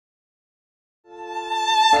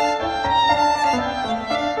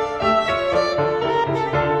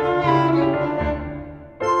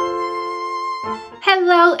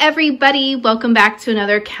Hello everybody, welcome back to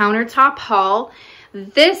another countertop haul.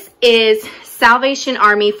 This is Salvation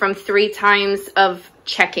Army from 3 times of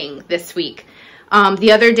checking this week.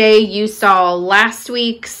 The other day you saw last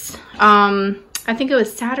week's, I think it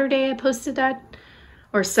was Saturday I posted that,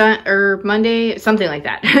 or Monday, something like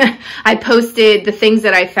that. I posted the things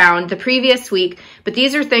that I found the previous week, but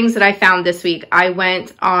these are things that I found this week. I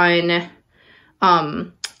went on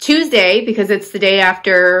Tuesday because it's the day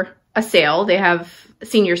after a sale. They have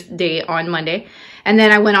Senior's Day on Monday. And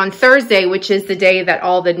then I went on Thursday, which is the day that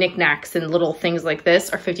all the knickknacks and little things like this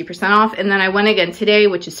are 50% off. And then I went again today,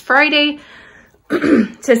 which is Friday,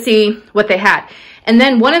 to see what they had. And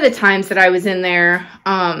then one of the times that I was in there,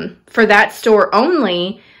 for that store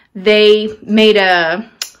only, they made a,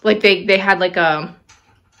 like they had like a,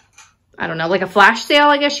 I don't know, like a flash sale,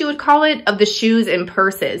 I guess you would call it, of the shoes and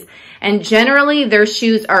purses. And generally their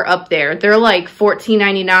shoes are up there. They're like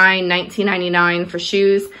 $14.99, $19.99 for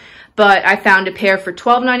shoes. But I found a pair for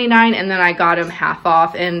 $12.99 and then I got them half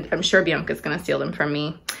off. And I'm sure Bianca's going to steal them from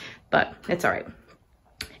me, but it's all right.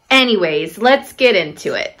 Anyways, let's get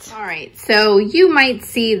into it. All right, so you might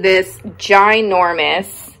see this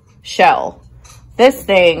ginormous shell. This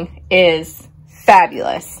thing is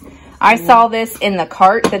fabulous. I saw this in the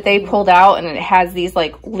cart that they pulled out, and it has these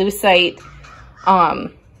like lucite,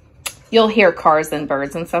 you'll hear cars and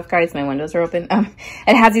birds and stuff, guys. My windows are open.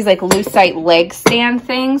 It has these like lucite leg stand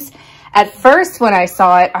things. At first when I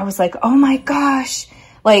saw it, I was like, oh my gosh.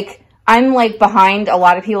 Like, I'm like behind a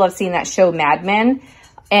lot of people have seen that show Mad Men.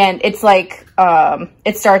 And it's like,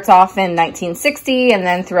 it starts off in 1960 and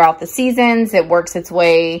then throughout the seasons, it works its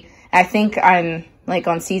way. I think I'm like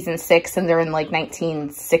on season 6 and they're in like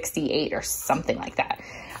 1968 or something like that.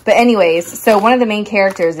 But anyways, so one of the main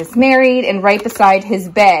characters is married, and right beside his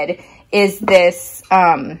bed is this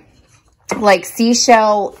like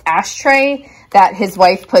seashell ashtray that his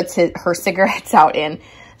wife puts her cigarettes out in.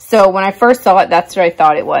 So when I first saw it, that's what I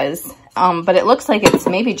thought it was. But it looks like it's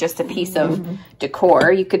maybe just a piece of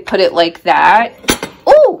decor. You could put it like that.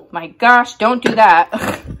 Oh my gosh, don't do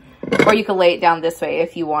that. Or you could lay it down this way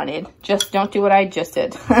if you wanted. Just don't do what I just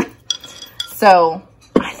did. So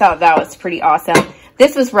I thought that was pretty awesome.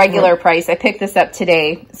 This was regular price. I picked this up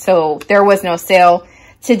today, so there was no sale.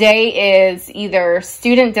 Today is either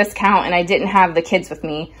student discount and I didn't have the kids with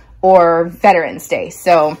me, or Veterans Day.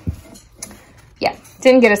 So yeah,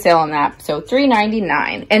 didn't get a sale on that. So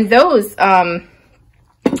 $3.99. And those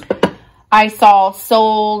I saw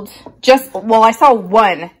sold just, well, I saw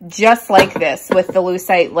one just like this with the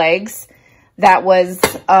lucite legs that was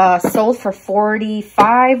sold for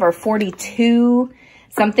 $45 or $42,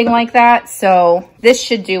 something like that. So this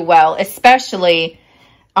should do well, especially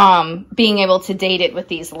being able to date it with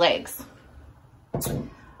these legs.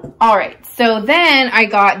 All right, so then I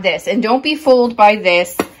got this, and don't be fooled by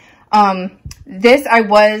this. This I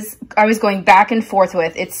was going back and forth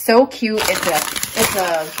with. It's so cute. It's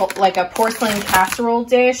a like a porcelain casserole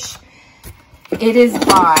dish. It is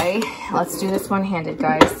by, let's do this one-handed,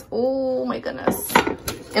 guys. Oh my goodness.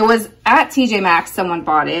 It was at TJ Maxx. Someone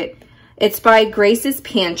bought it. It's by Grace's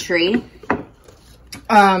Pantry.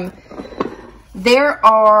 There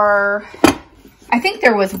are, I think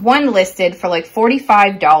there was one listed for like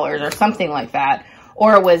 $45 or something like that,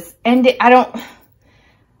 or it was ended. I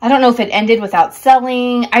don't know if it ended without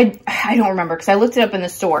selling. I don't remember because I looked it up in the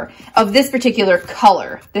store. Of this particular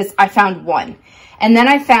color, I found one. And then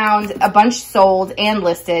I found a bunch sold and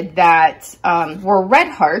listed that were red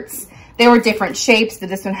hearts. They were different shapes, but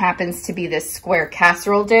this one happens to be this square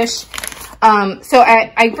casserole dish. So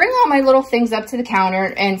I bring all my little things up to the counter,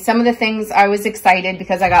 and some of the things I was excited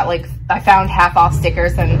because I got I found half off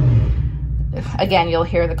stickers, and again, you'll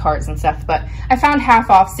hear the cards and stuff, but I found half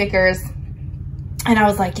off stickers. And I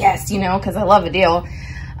was like, yes, you know, because I love a deal.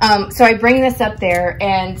 So I bring this up there,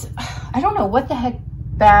 and I don't know what the heck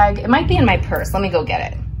bag. It might be in my purse. Let me go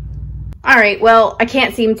get it. All right, well, I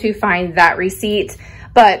can't seem to find that receipt.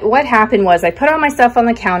 But what happened was I put all my stuff on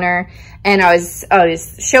the counter, and I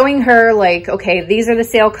was showing her, like, okay, these are the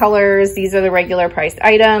sale colors. These are the regular priced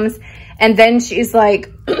items. And then she's like,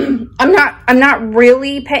 I'm not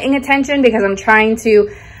really paying attention because I'm trying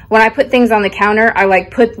to, when I put things on the counter, I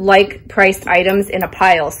like put like priced items in a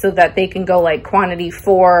pile so that they can go like quantity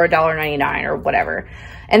 $4, $1.99 or whatever.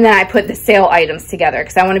 And then I put the sale items together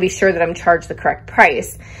because I want to be sure that I'm charged the correct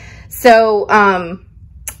price. So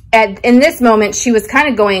in this moment, she was kind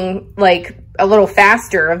of going like a little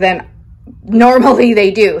faster than normally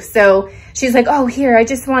they do. So she's like, oh, here, I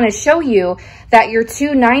just want to show you that your two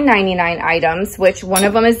 $9.99 items, which one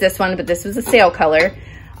of them is this one, but this was a sale color,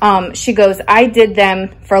 she goes, I did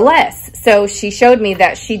them for less. So she showed me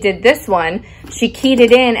that she did this one. She keyed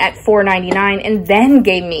it in at $4.99 and then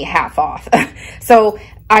gave me half off. So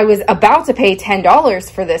I was about to pay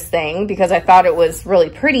 $10 for this thing because I thought it was really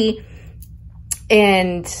pretty.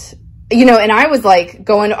 And, you know, and I was like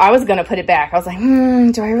I was going to put it back. I was like,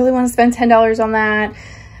 do I really want to spend $10 on that?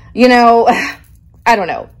 You know, I don't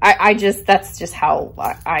know. I just, that's just how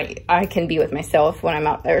I can be with myself when I'm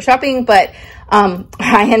out there shopping. But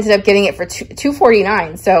I ended up getting it for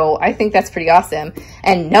 $2.49. So I think that's pretty awesome.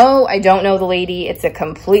 And no, I don't know the lady. It's a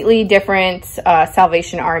completely different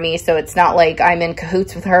Salvation Army. So it's not like I'm in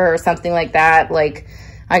cahoots with her or something like that. Like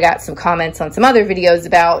I got some comments on some other videos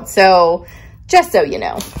about. So just so you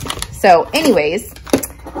know. So anyways,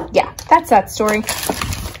 yeah, that's that story.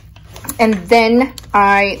 And then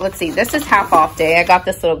let's see, this is half off day. I got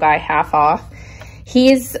this little guy half off.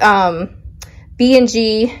 He's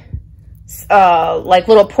B&G, like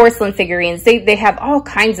little porcelain figurines. They have all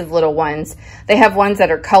kinds of little ones. They have ones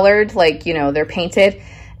that are colored, like, you know, they're painted.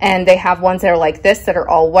 And they have ones that are like this, that are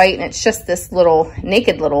all white. And it's just this little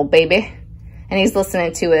naked little baby. And he's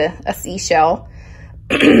listening to a seashell.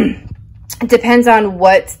 It depends on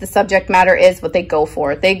what the subject matter is, what they go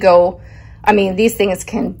for. They go, I mean, these things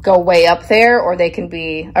can go way up there, or they can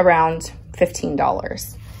be around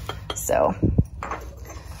 $15. So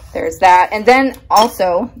there's that. And then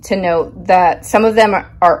also to note that some of them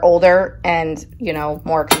are older and, you know,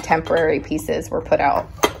 more contemporary pieces were put out.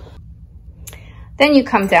 Then you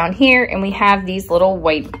come down here and we have these little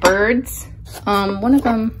white birds. One of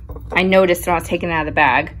them I noticed when I was taking it out of the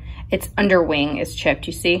bag. Its underwing is chipped,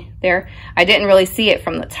 you see there? I didn't really see it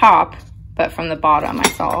from the top, but from the bottom I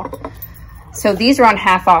saw. So these are on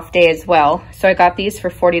half off day as well. So I got these for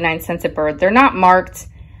 49 cents a bird. They're not marked.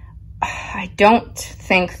 I don't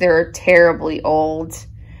think they're terribly old.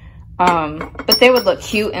 But they would look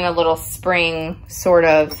cute in a little spring sort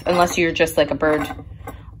of, unless you're just like a bird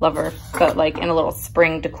lover, but like in a little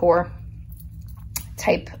spring decor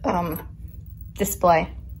type display.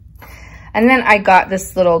 And then I got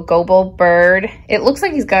this little Goble bird. It looks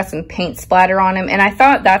like he's got some paint splatter on him. And I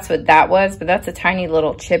thought that's what that was, but that's a tiny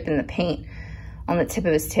little chip in the paint on the tip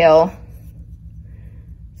of his tail.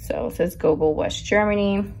 So it says Goble, West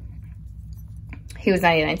Germany. He was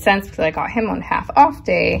 99 cents because I got him on half off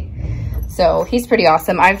day. So he's pretty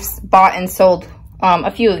awesome. I've bought and sold a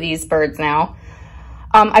few of these birds now.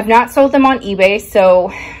 I've not sold them on eBay,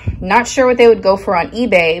 so not sure what they would go for on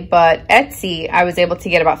eBay, but Etsy, I was able to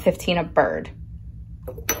get about 15 a bird.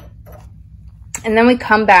 And then we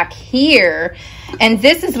come back here, and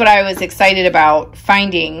this is what I was excited about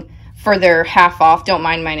finding for their half off. Don't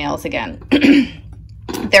mind my nails again.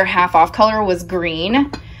 Their half off color was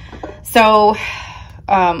green. So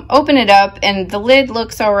open it up, and the lid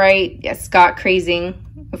looks all right. Yes, got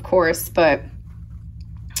crazing, of course, but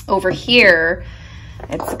over here,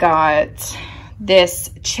 it's got this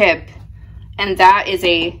chip, and that is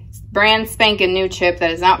a brand spanking new chip that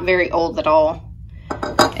is not very old at all.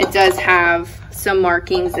 It does have some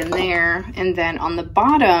markings in there, and then on the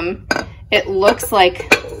bottom, it looks like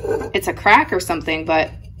it's a crack or something, but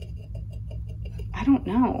I don't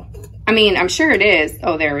know. I mean, I'm sure it is.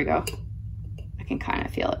 Oh, there we go. I can kind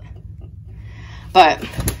of feel it. But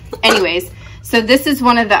anyways, so this is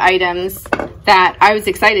one of the items that I was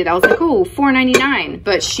excited. I was like, oh, $4.99,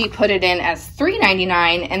 but she put it in as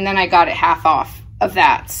 $3.99, and then I got it half off of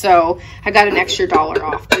that. So I got an extra $1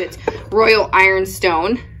 off, but it's Royal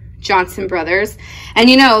Ironstone, Johnson Brothers. And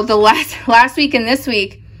you know, the last week and this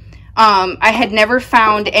week, I had never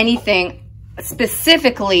found anything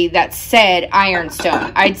specifically that said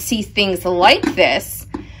ironstone. I'd see things like this,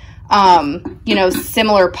 you know,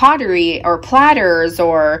 similar pottery or platters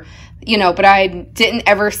or, you know, but I didn't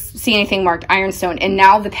ever see anything marked ironstone. And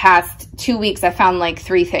now the past 2 weeks, I found like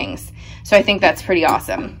 3 things. So I think that's pretty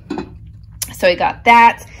awesome. So I got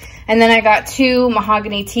that. And then I got 2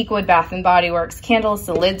 mahogany teakwood Bath & Body Works candles.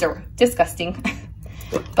 The lids are disgusting.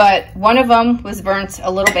 But one of them was burnt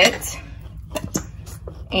a little bit.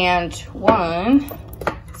 And one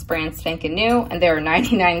is brand spanking new. And they were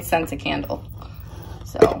 99 cents a candle.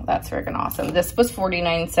 So that's freaking awesome. This was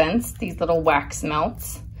 49 cents. These little wax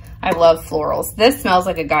melts. I love florals. This smells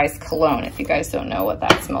like a guy's cologne, if you guys don't know what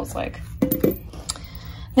that smells like.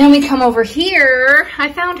 Then we come over here.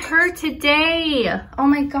 I found her today. Oh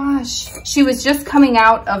my gosh. She was just coming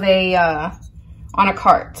out of a, on a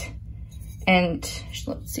cart. And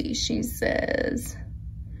let's see, she says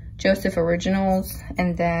Joseph Originals,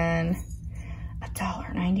 and then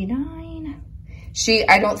 $1.99.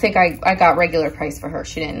 I don't think I got regular price for her.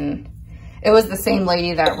 She didn't. It was the same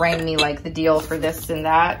lady that rang me like the deal for this and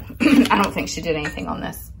that. I don't think she did anything on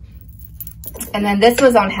this. And then this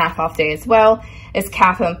was on half off day as well. It's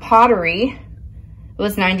Catherine Pottery. It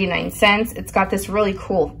was 99 cents. It's got this really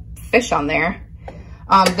cool fish on there.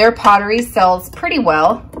 Their pottery sells pretty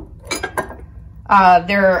well.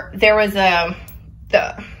 There was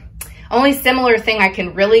the only similar thing I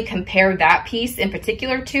can really compare that piece in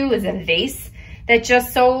particular to is a vase that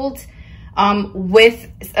just sold with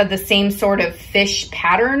the same sort of fish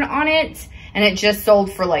pattern on it. And it just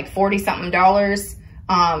sold for like $40-something.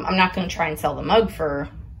 I'm not going to try and sell the mug for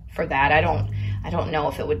that. I don't know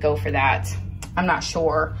if it would go for that. I'm not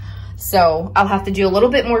sure. So I'll have to do a little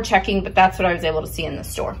bit more checking, but that's what I was able to see in the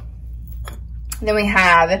store. Then we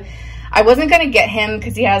have, I wasn't going to get him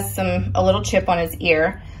because he has a little chip on his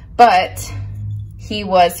ear, but he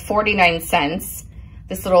was 49 cents.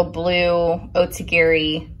 This little blue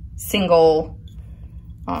Otagiri single,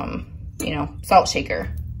 salt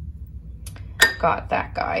shaker. Got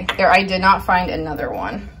that guy. There, I did not find another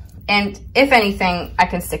one. And if anything, I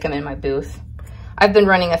can stick them in my booth. I've been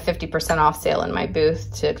running a 50% off sale in my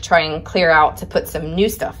booth to try and clear out to put some new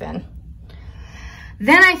stuff in.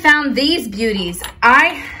 Then I found these beauties. I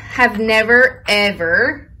have never,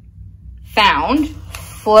 ever found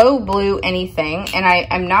Flow Blue anything. And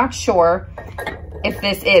I'm not sure if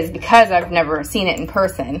this is because I've never seen it in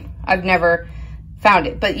person. I've never found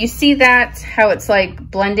it. But you see that, how it's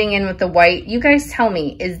like blending in with the white. You guys tell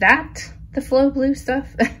me, is that the Flow Blue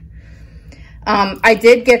stuff? I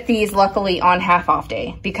did get these luckily on half off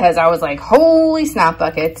day because I was like, holy snap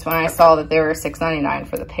buckets when I saw that they were $6.99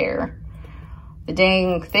 for the pair. The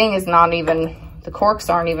dang thing is not even, the corks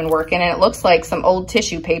aren't even working, and it looks like some old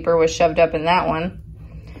tissue paper was shoved up in that one.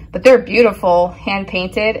 But they're beautiful, hand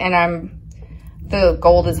painted, and the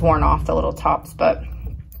gold is worn off the little tops, but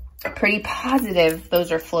pretty positive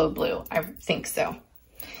those are Flow Blue. I think so.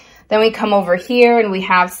 Then we come over here and we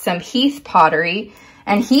have some Heath pottery.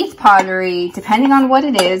 And Heath pottery, depending on what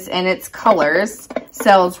it is and its colors,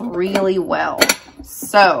 sells really well.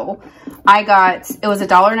 So it was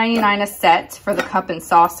 $1.99 a set for the cup and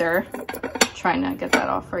saucer. I'm trying to get that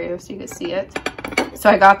off for you so you can see it. So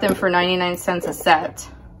I got them for 99 cents a set.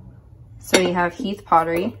 So you have Heath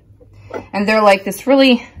pottery. And they're like this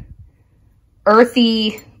really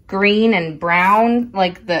earthy green and brown.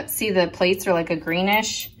 Like see the plates are like a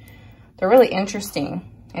greenish. They're really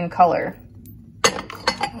interesting in color.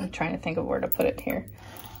 I'm trying to think of where to put it here.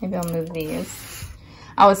 Maybe I'll move these.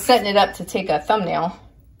 I was setting it up to take a thumbnail,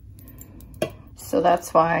 so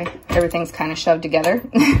that's why everything's kind of shoved together.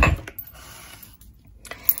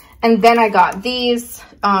 And then I got these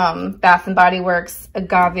Bath & Body Works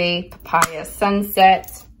Agave Papaya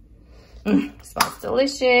Sunset. Smells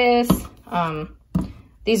delicious.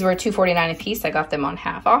 These were $2.49 a piece. I got them on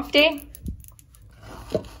half off day.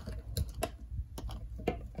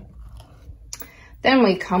 Then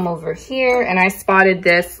we come over here and I spotted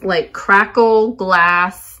this like crackle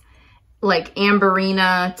glass, like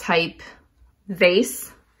amberina type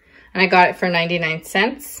vase. And I got it for 99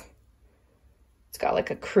 cents. It's got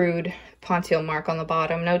like a crude Pontiel mark on the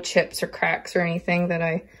bottom. No chips or cracks or anything that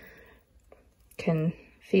I can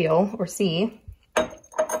feel or see.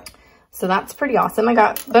 So that's pretty awesome. I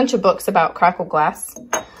got a bunch of books about crackle glass.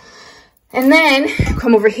 And then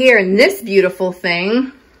come over here and this beautiful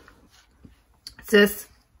thing. This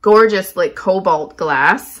gorgeous like cobalt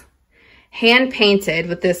glass, hand painted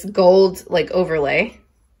with this gold like overlay.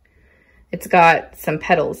 It's got some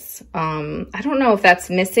petals. I don't know if that's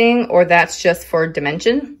missing or that's just for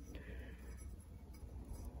dimension,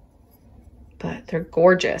 but they're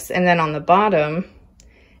gorgeous. And then on the bottom,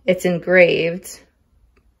 it's engraved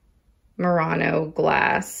Murano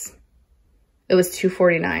glass. It was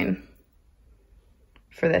 $2.49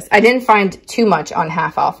 for this. I didn't find too much on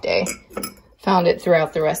half off day. Found it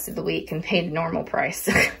throughout the rest of the week and paid normal price.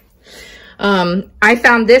 I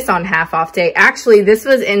found this on half off day. Actually, this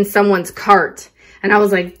was in someone's cart. And I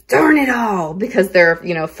was like, darn it all, because they're,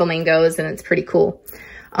 flamingos and it's pretty cool.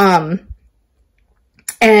 And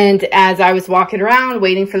as I was walking around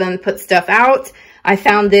waiting for them to put stuff out, I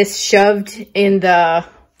found this shoved in the,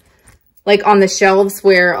 like on the shelves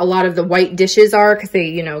where a lot of the white dishes are, because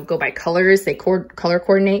they, go by colors. They color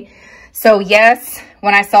coordinate. So yes,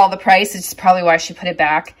 when I saw the price, it's probably why she put it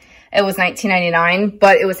back. It was $19.99,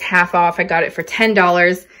 but it was half off. I got it for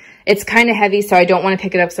 $10. It's kind of heavy, so I don't want to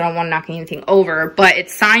pick it up, so I don't want to knock anything over. But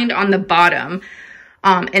it's signed on the bottom,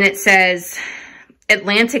 and it says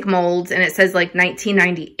Atlantic molds, and it says like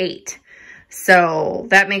 1998. So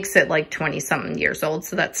that makes it like 20-something years old,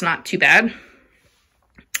 so that's not too bad.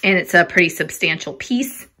 And it's a pretty substantial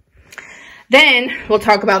piece. Then we'll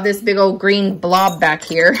talk about this big old green blob back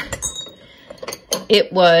here.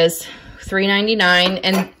 It was $3.99,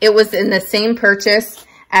 and it was in the same purchase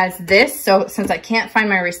as this. So since I can't find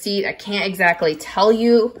my receipt, I can't exactly tell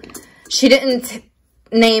you. She didn't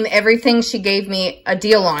name everything she gave me a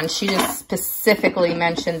deal on. She just specifically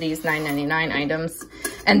mentioned these $9.99 items.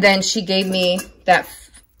 And then she gave me that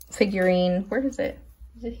figurine. Where is it?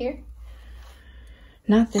 Is it here?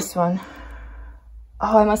 Not this one.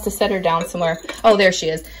 Oh, I must have set her down somewhere. Oh, there she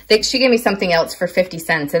is. She gave me something else for 50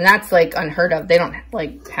 cents, and that's like unheard of. They don't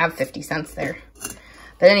like have 50 cents there.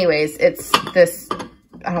 But anyways, it's this,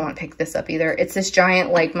 I don't want to pick this up either. It's this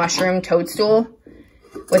giant like mushroom toadstool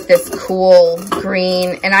with this cool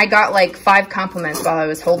green, and I got like 5 compliments while I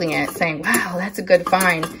was holding it saying, wow, that's a good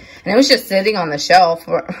find. And it was just sitting on the shelf,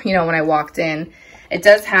 you know, when I walked in. It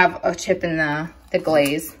does have a chip in the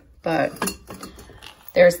glaze, but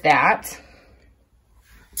there's that.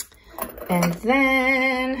 And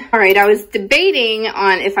then, all right, I was debating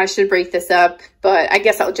on if I should break this up, but I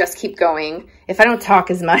guess I'll just keep going. If I don't talk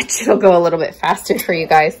as much, it'll go a little bit faster for you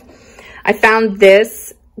guys. I found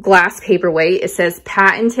this glass paperweight. It says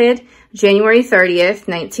patented January 30th,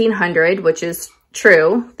 1900, which is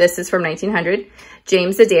true. This is from 1900,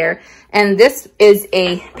 James Adair. And this is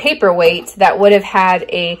a paperweight that would have had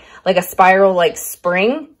like a spiral like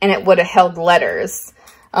spring, and it would have held letters.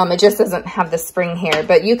 It just doesn't have the spring here,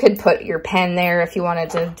 but you could put your pen there if you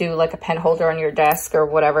wanted to do like a pen holder on your desk or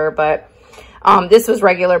whatever. But this was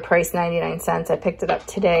regular price, 99 cents. I picked it up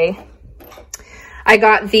today. I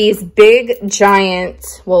got these big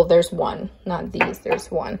giant, well, there's one, not these, there's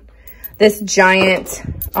one. This giant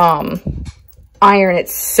iron,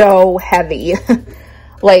 it's so heavy,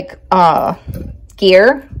 like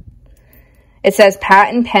gear. It says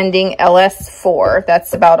patent pending LS4.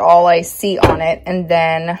 That's about all I see on it. And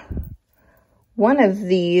then one of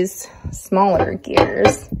these smaller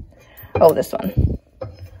gears, oh, this one,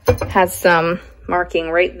 has some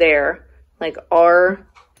marking right there, like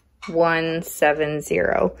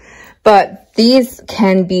R170. But these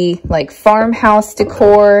can be like farmhouse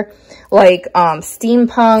decor, like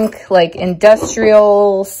steampunk, like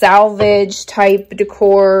industrial salvage type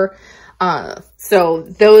decor. So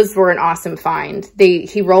those were an awesome find. The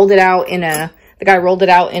guy rolled it out in a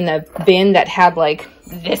bin that had like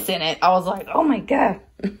this in it. I was like, oh my God.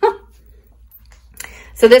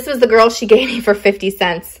 So this was the girl she gave me for 50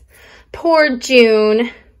 cents. Poor June.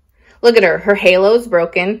 Look at her. Her halo's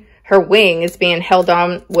broken. Her wing is being held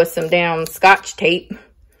on with some damn scotch tape.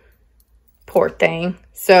 Poor thing.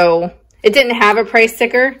 So it didn't have a price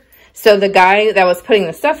sticker. So the guy that was putting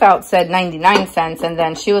the stuff out said 99 cents. And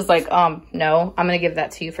then she was like, no, I'm going to give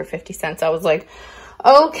that to you for 50 cents. I was like,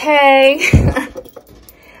 okay.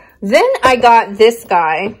 Then I got this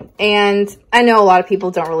guy. And I know a lot of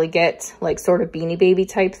people don't really get like sort of Beanie Baby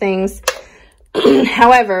type things.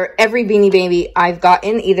 However, every Beanie Baby I've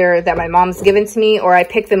gotten, either that my mom's given to me or I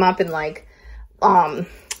pick them up in like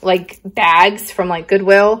bags from like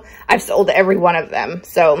Goodwill. I've sold every one of them.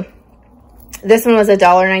 So this one was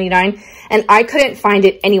 $1.99 and I couldn't find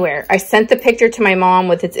it anywhere. I sent the picture to my mom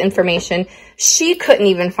with its information. She couldn't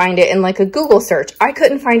even find it in like a Google search. I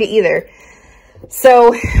couldn't find it either.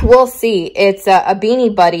 So we'll see. It's a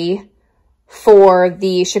Beanie Buddy for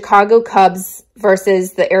the Chicago Cubs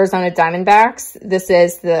versus the Arizona Diamondbacks. This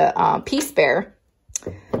is the Peace Bear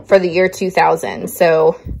for the year 2000.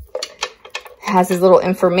 So has his little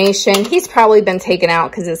information. He's probably been taken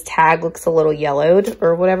out because his tag looks a little yellowed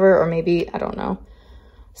or whatever, or maybe, I don't know.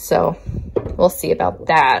 So we'll see about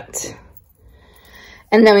that.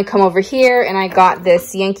 And then we come over here and I got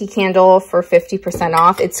this Yankee candle for 50%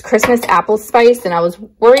 off. It's Christmas apple spice, and I was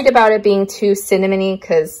worried about it being too cinnamony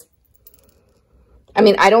because, I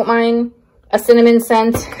mean, I don't mind a cinnamon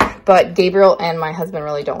scent, but Gabriel and my husband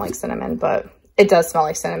really don't like cinnamon, but it does smell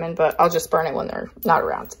like cinnamon, but I'll just burn it when they're not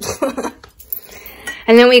around.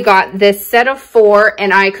 And then we got this set of 4,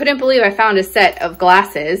 and I couldn't believe I found a set of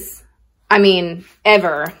glasses. I mean,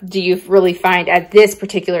 ever do you really find at this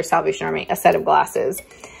particular Salvation Army a set of glasses?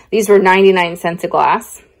 These were 99 cents a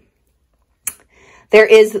glass.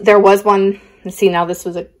 There was one, let's see, now this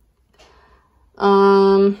was a,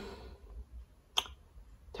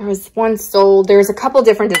 there was one sold. There's a couple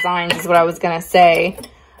different designs is what I was going to say.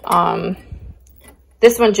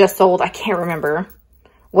 This one just sold. I can't remember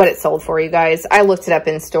what it sold for, you guys. I looked it up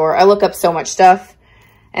in store. I look up so much stuff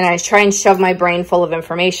and I try and shove my brain full of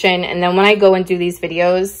information. And then when I go and do these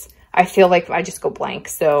videos, I feel like I just go blank.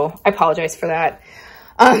 So I apologize for that.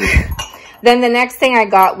 Then the next thing I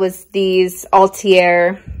got was these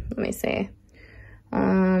Altier, let me see.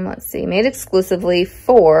 Let's see, made exclusively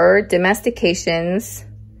for domestications.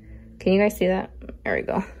 Can you guys see that? There we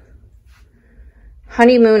go.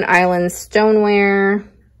 Honeymoon Island stoneware.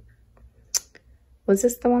 Was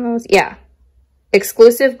this the one that was? Yeah.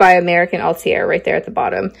 Exclusive by American Altier right there at the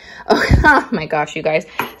bottom. Oh my gosh, you guys.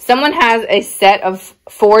 Someone has a set of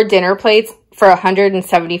 4 dinner plates for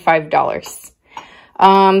 $175.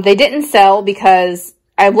 They didn't sell because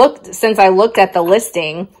since I looked at the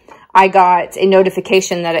listing, I got a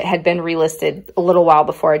notification that it had been relisted a little while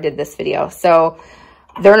before I did this video. So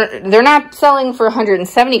they're not selling for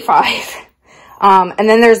 $175. And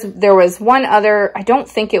then there was one other, I don't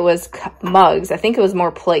think it was mugs. I think it was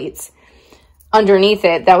more plates underneath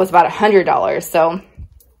it. That was about $100. So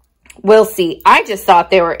we'll see. I just thought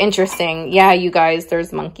they were interesting. Yeah, you guys,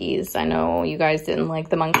 there's monkeys. I know you guys didn't like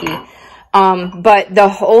the monkey. But the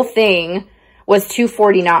whole thing was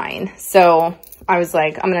 $249. So I was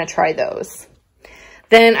like, I'm going to try those.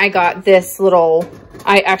 Then I got this little,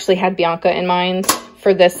 I actually had Bianca in mind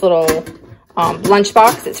for this little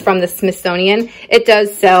lunchbox. It's from the Smithsonian. It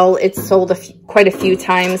does sell. It's sold quite a few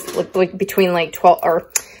times, like between like $12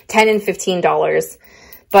 or $10 and $15.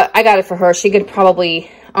 But I got it for her. She could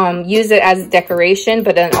probably use it as decoration,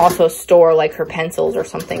 but then also store like her pencils or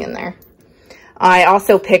something in there. I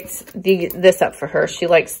also picked this up for her. She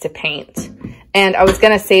likes to paint. And I was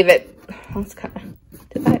going to save it. Is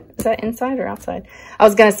that inside or outside? I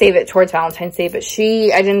was going to save it towards Valentine's Day, but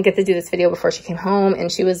I didn't get to do this video before she came home.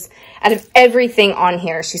 And she was, out of everything on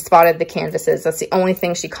here, she spotted the canvases. That's the only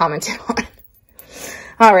thing she commented on.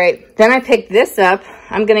 All right. Then I picked this up.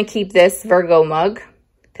 I'm going to keep this Virgo mug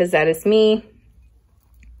because that is me.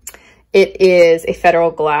 It is a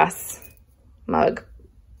Federal Glass mug,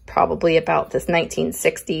 probably about this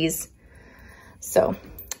 1960s. So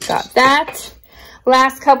got that.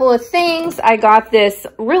 Last couple of things, I got this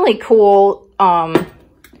really cool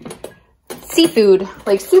seafood,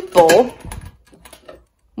 like soup bowl.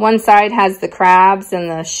 One side has the crabs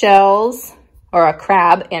and the shells, or a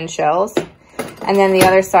crab and shells. And then the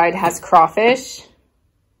other side has crawfish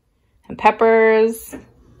and peppers.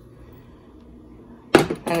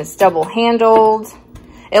 And it's double handled.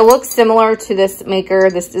 It looks similar to this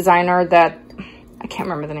maker, this designer that, I can't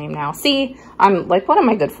remember the name now. See, I'm like, what am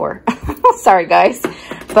I good for? Sorry, guys.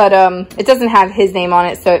 But it doesn't have his name on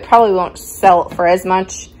it, so it probably won't sell for as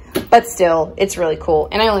much. But still, it's really cool.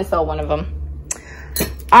 And I only sell one of them.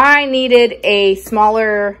 I needed a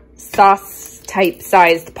smaller sauce type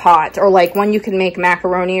sized pot, or like one you can make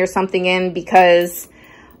macaroni or something in, because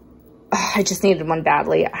I just needed one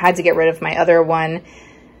badly. I had to get rid of my other one.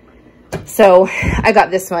 So I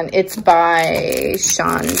got this one. It's by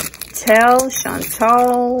Chantal,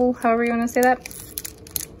 however you want to say that.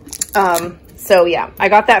 So yeah, I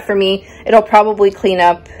got that for me. It'll probably clean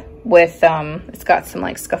up with, it's got some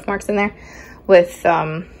like scuff marks in there, with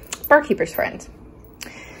Barkeeper's Friend.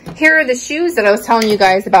 Here are the shoes that I was telling you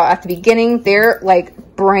guys about at the beginning. They're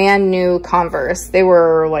like brand new Converse. They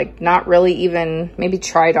were like not really even maybe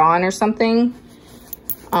tried on or something.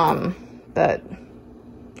 But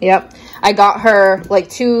yep, I got her like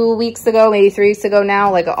 2 weeks ago, maybe 3 weeks ago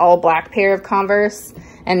now, like an all black pair of Converse.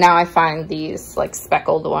 And now I find these like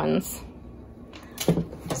speckled ones.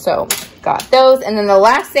 So got those. And then the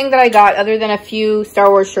last thing that I got, other than a few Star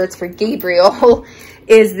Wars shirts for Gabriel,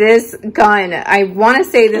 is this gun. I want to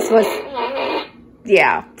say this was,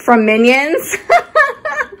 yeah, from Minions.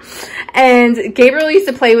 And Gabriel used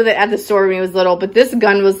to play with it at the store when he was little, but this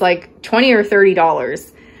gun was like $20 or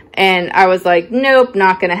 $30. And I was like, nope,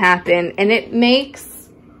 not going to happen. And it makes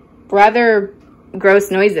rather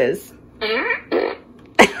gross noises.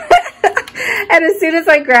 And as soon as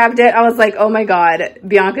I grabbed it, I was like, oh my God,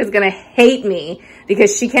 Bianca's going to hate me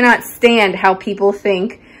because she cannot stand how people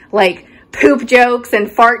think like poop jokes and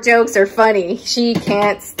fart jokes are funny. She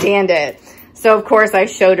can't stand it. So of course I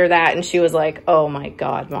showed her that and she was like, oh my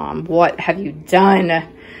God, Mom, what have you done?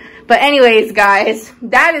 But anyways, guys,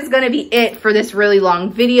 that is going to be it for this really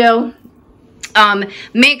long video.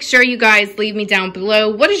 Make sure you guys leave me down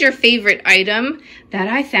below. What is your favorite item that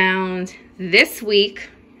I found this week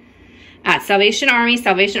at Salvation Army?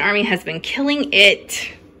 Salvation Army has been killing it.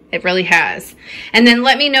 It really has. And then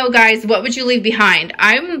let me know, guys, what would you leave behind?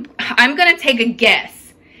 I'm going to take a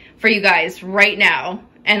guess for you guys right now,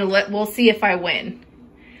 and we'll see if I win.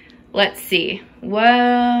 Let's see.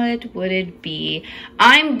 What would it be?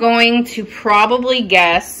 I'm going to probably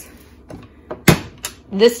guess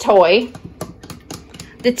this toy,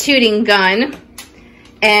 the tooting gun,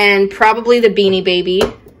 and probably the Beanie Baby.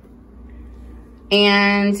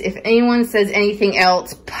 And if anyone says anything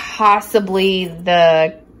else, possibly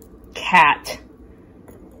the cat.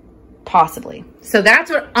 Possibly. So that's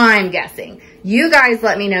what I'm guessing. You guys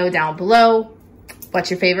let me know down below. What's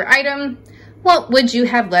your favorite item? What would you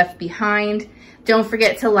have left behind? Don't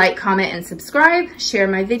forget to like, comment, and subscribe. Share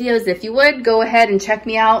my videos if you would. Go ahead and check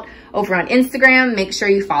me out over on Instagram. Make sure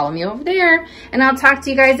you follow me over there. And I'll talk to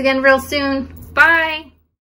you guys again real soon. Bye.